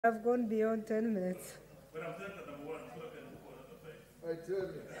I've gone beyond 10 minutes. But I'm saying that number one, I tell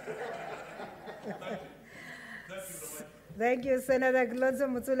you. thank you very much. Thank you, Senator Kilonzo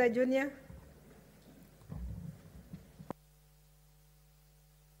Mutula Jr.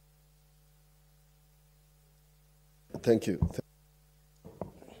 Thank you.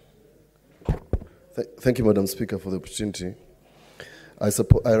 Thank you, Madam Speaker, for the opportunity. I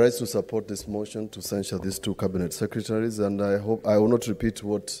rise to support this motion to censure these two cabinet secretaries, and I hope I will not repeat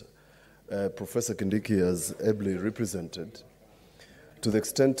what Professor Kindiki has ably represented. To the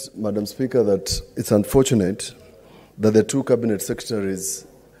extent, Madam Speaker, that it's unfortunate that the two cabinet secretaries,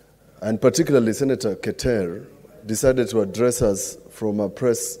 and particularly Senator Keter, decided to address us from a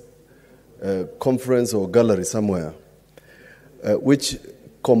press conference or gallery somewhere, which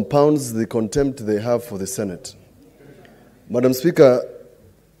compounds the contempt they have for the Senate. Madam Speaker,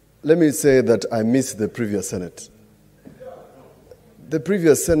 let me say that I miss the previous Senate. The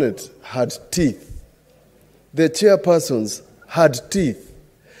previous Senate had teeth. The chairpersons had teeth.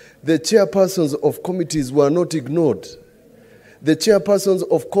 The chairpersons of committees were not ignored. The chairpersons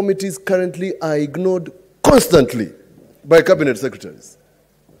of committees currently are ignored constantly by cabinet secretaries.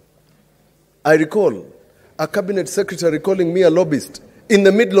 I recall a cabinet secretary calling me a lobbyist in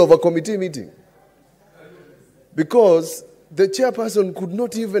the middle of a committee meeting because the chairperson could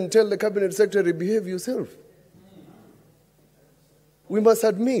not even tell the cabinet secretary, behave yourself. We must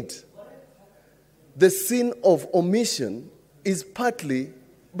admit the sin of omission is partly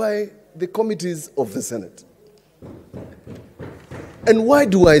by the committees of the Senate. And why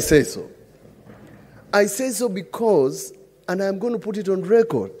do I say so? I say so because, and I'm going to put it on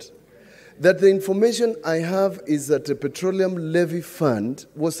record, that the information I have is that the petroleum levy fund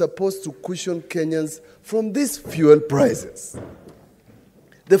was supposed to cushion Kenyans from these fuel prices,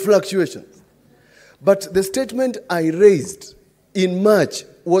 the fluctuations. But the statement I raised in March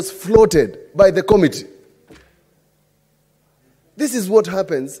was floated by the committee. This is what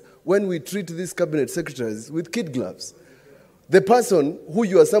happens when we treat these cabinet secretaries with kid gloves. The person who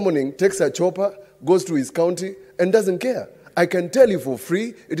you are summoning takes a chopper, goes to his county, and doesn't care. I can tell you for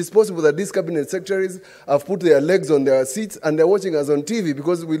free, it is possible that these cabinet secretaries have put their legs on their seats and they're watching us on TV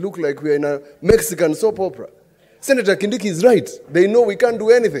because we look like we're in a Mexican soap opera. Senator Kindiki is right. They know we can't do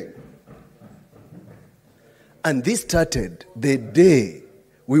anything. And this started the day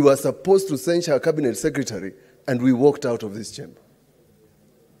we were supposed to censure a cabinet secretary and we walked out of this chamber.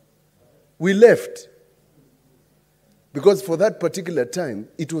 We left because for that particular time,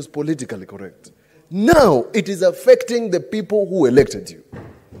 it was politically correct. Now, it is affecting the people who elected you.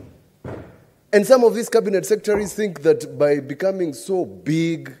 And some of these cabinet secretaries think that by becoming so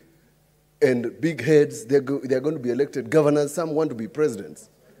big and big heads, they're going to be elected governors. Some want to be presidents.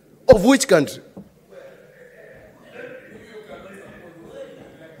 Of which country?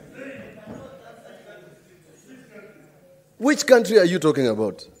 Which country are you talking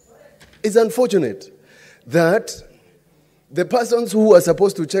about? It's unfortunate that the persons who are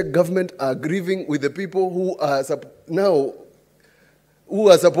supposed to check government are grieving with the people who are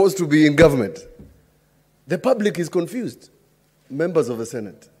supposed to be in government. The public is confused, members of the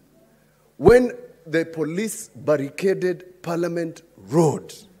Senate. When the police barricaded Parliament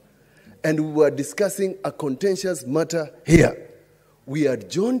Road and we were discussing a contentious matter here, we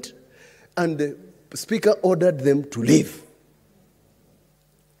adjourned and the Speaker ordered them to leave.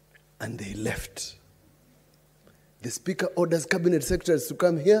 And they left. The Speaker orders cabinet secretaries to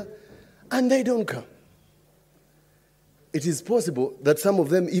come here, and they don't come. It is possible that some of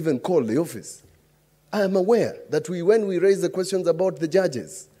them even call the office. I am aware that when we raise the questions about the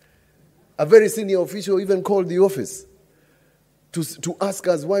judges, a very senior official even called the office to ask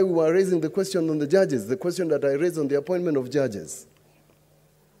us why we were raising the question on the judges, the question that I raised on the appointment of judges.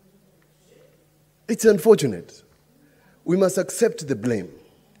 It's unfortunate. We must accept the blame.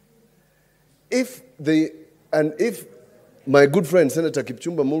 If my good friend Senator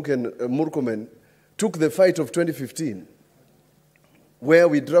Kipchumba Murkomen took the fight of 2015, where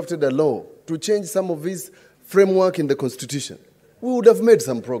we drafted a law to change some of his framework in the Constitution, we would have made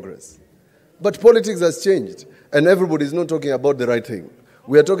some progress. But politics has changed, and everybody is not talking about the right thing.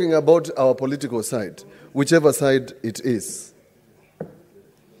 We are talking about our political side, whichever side it is.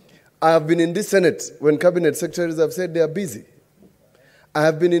 I have been in this Senate when cabinet secretaries have said they are busy. I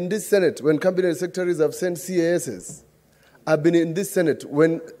have been in this Senate when cabinet secretaries have sent CASs. I've been in this Senate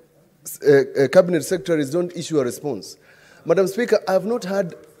when cabinet secretaries don't issue a response. Madam Speaker, I have not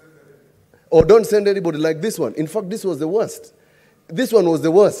had, or don't send anybody like this one. In fact, this was the worst. This one was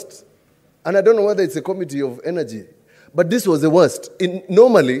the worst. And I don't know whether it's a committee of energy, but this was the worst.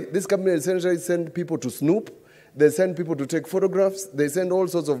 Normally, this cabinet secretary send people to snoop they send people to take photographs, they send all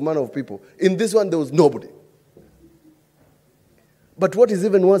sorts of manner of people. In this one, there was nobody. But what is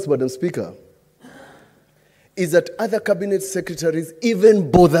even worse, Madam Speaker, is that other cabinet secretaries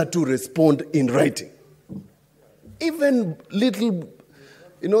even bother to respond in writing. Even little,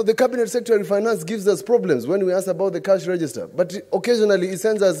 the cabinet secretary of finance gives us problems when we ask about the cash register. But occasionally he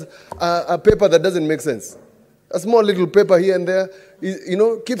sends us a paper that doesn't make sense. A small little paper here and there,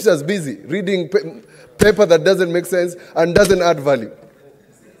 keeps us busy reading paper that doesn't make sense and doesn't add value.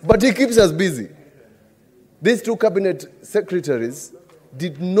 But he keeps us busy. These two cabinet secretaries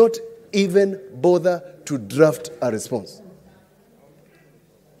did not even bother to draft a response.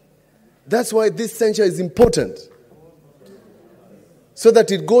 That's why this censure is important. So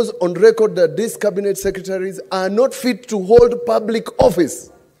that it goes on record that these cabinet secretaries are not fit to hold public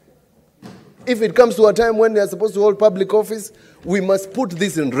office. If it comes to a time when they are supposed to hold public office, we must put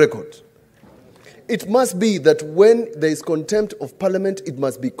this in record. It must be that when there is contempt of parliament, it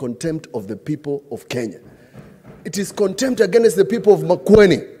must be contempt of the people of Kenya. It is contempt against the people of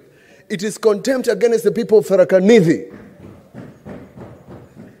Makueni. It is contempt against the people of Tharaka-Nithi.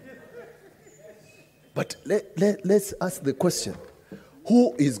 But let's ask the question,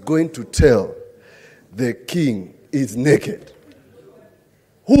 who is going to tell the king is naked?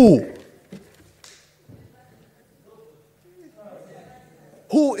 Who?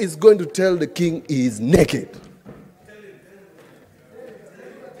 Who is going to tell the king he is naked?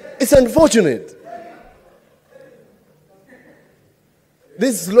 It's unfortunate.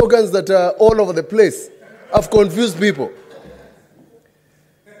 These slogans that are all over the place have confused people.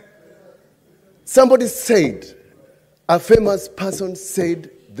 Somebody said, a famous person said,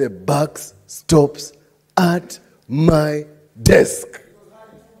 the buck stops at my desk.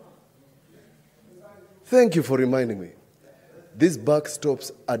 Thank you for reminding me. This buck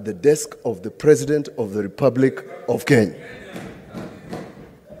stops at the desk of the President of the Republic of Kenya.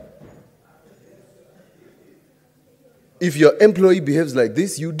 If your employee behaves like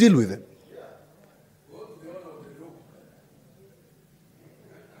this, you deal with them.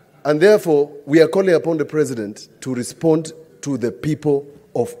 And therefore, we are calling upon the President to respond to the people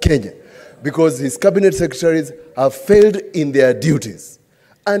of Kenya because his cabinet secretaries have failed in their duties.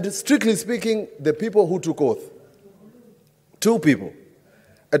 And strictly speaking, the people who took oath, two people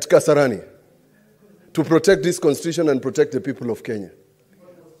at Kasarani, to protect this constitution and protect the people of Kenya.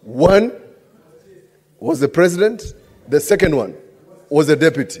 One was the President. The second one was a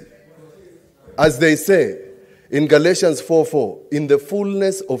deputy. As they say in Galatians 4:4, in the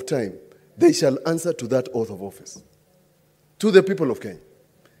fullness of time, they shall answer to that oath of office, to the people of Kenya.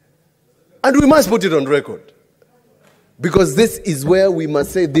 And we must put it on record, because this is where we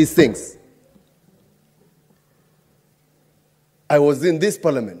must say these things. I was in this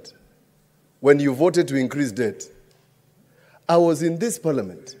parliament when you voted to increase debt. I was in this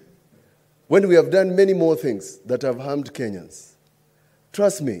parliament when we have done many more things that have harmed Kenyans.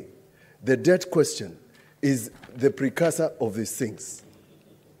 Trust me, the debt question is the precursor of these things.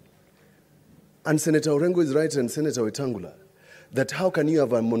 And Senator Orengo is right and Senator Wetangula that how can you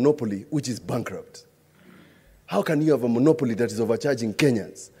have a monopoly which is bankrupt? How can you have a monopoly that is overcharging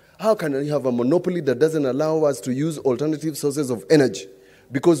Kenyans? How can you have a monopoly that doesn't allow us to use alternative sources of energy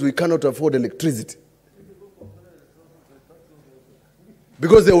because we cannot afford electricity?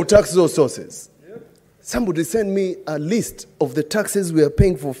 Because they will tax those sources. Somebody sent me a list of the taxes we are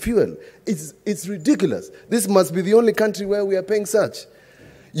paying for fuel. It's ridiculous. This must be the only country where we are paying such.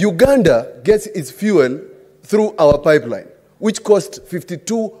 Uganda gets its fuel through our pipeline, which cost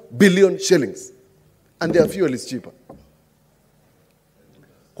 52 billion shillings. And their fuel is cheaper.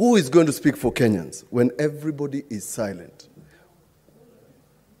 Who is going to speak for Kenyans when everybody is silent?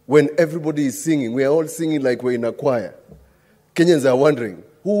 When everybody is singing, we are all singing like we're in a choir. Kenyans are wondering,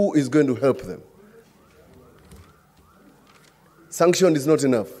 who is going to help them? Sanction is not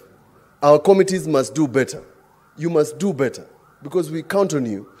enough. Our committees must do better. You must do better, because we count on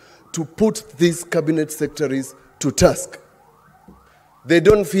you to put these cabinet secretaries to task. They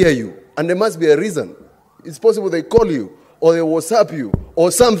don't fear you, and there must be a reason. It's possible they call you, or they WhatsApp you, or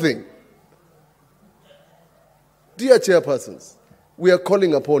something. Dear chairpersons, we are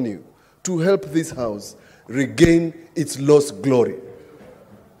calling upon you to help this House regain its lost glory.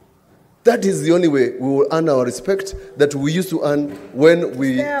 That is the only way we will earn our respect that we used to earn when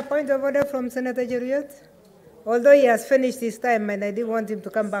we... Is there a point of order from Senator Jeruyot? Although he has finished his time and I didn't want him to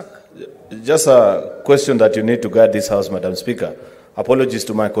come back. Just a question that you need to guide this House, Madam Speaker. Apologies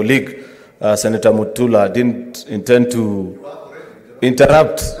to my colleague, Senator Mutula. I didn't intend to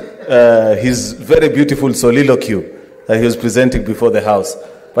interrupt his very beautiful soliloquy that he was presenting before the House.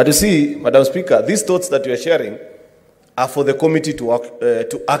 But you see, Madam Speaker, these thoughts that you are sharing are for the committee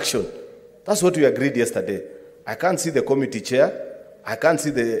to action. That's what we agreed yesterday. I can't see the committee chair. I can't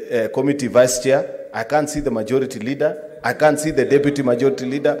see the committee vice chair. I can't see the majority leader. I can't see the deputy majority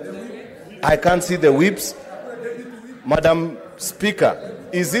leader. I can't see the whips. Madam Speaker,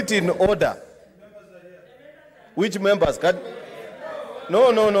 is it in order? Which members can?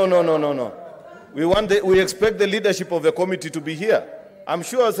 No. We expect the leadership of the committee to be here. I'm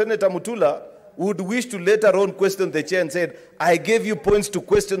sure Senator Mutula would wish to later on question the chair and said, I gave you points to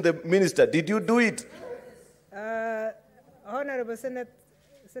question the minister. Did you do it? Honorable Senator,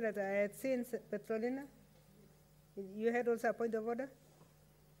 I had seen Petrolina. You had also a point of order?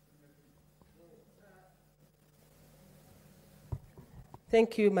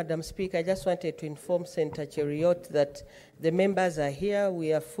 Thank you, Madam Speaker. I just wanted to inform Senator Cheruiyot that the members are here.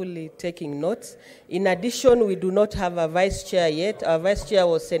 We are fully taking notes. In addition, we do not have a vice chair yet. Our vice chair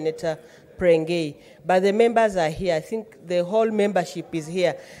was Senator Prengei, but the members are here. I think the whole membership is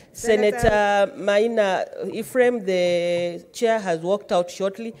here. Senator Maina Ephraim, the chair, has walked out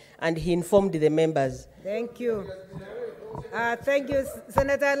shortly, and he informed the members. Thank you. Thank you,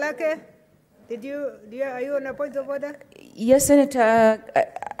 Senator Alake. Are you on a point of order? Yes, Senator.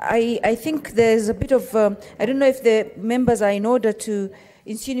 I think there's a bit of, I don't know if the members are in order to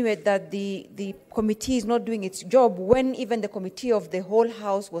insinuate that the committee is not doing its job when even the committee of the whole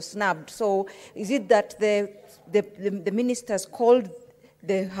House was snubbed. So is it that the ministers called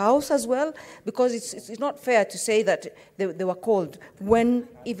the House as well? Because it's not fair to say that they were called when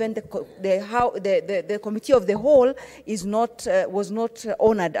even the committee of the whole was not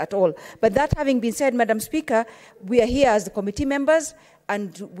honored at all. But that having been said, Madam Speaker, we are here as the committee members,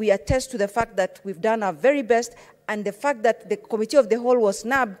 and we attest to the fact that we've done our very best, and the fact that the committee of the whole was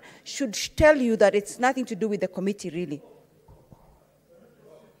snubbed should tell you that it's nothing to do with the committee, really.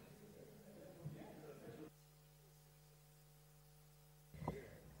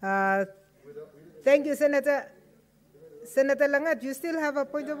 Thank you, Senator. Senator Langat, you still have a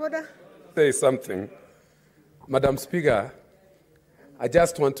point of order? Say something. Madam Speaker, I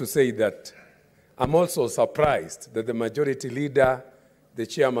just want to say that I'm also surprised that the majority leader, the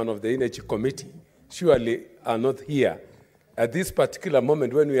chairman of the Energy Committee, surely are not here at this particular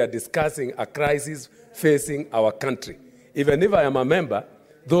moment when we are discussing a crisis facing our country. Even if I am a member,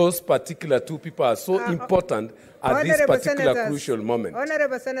 those particular two people are so important at this particular crucial moment.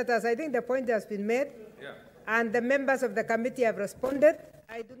 Honorable Senators, I think the point has been made, and the members of the committee have responded.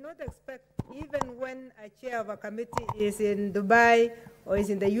 I do not expect, even when a chair of a committee is in Dubai or is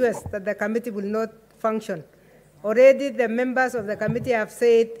in the US, that the committee will not function. Already the members of the committee have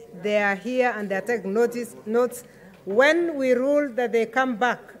said they are here and they are taking notes. When we rule that they come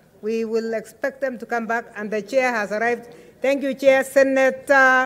back, we will expect them to come back, and the chair has arrived. Thank you, Chair. Senator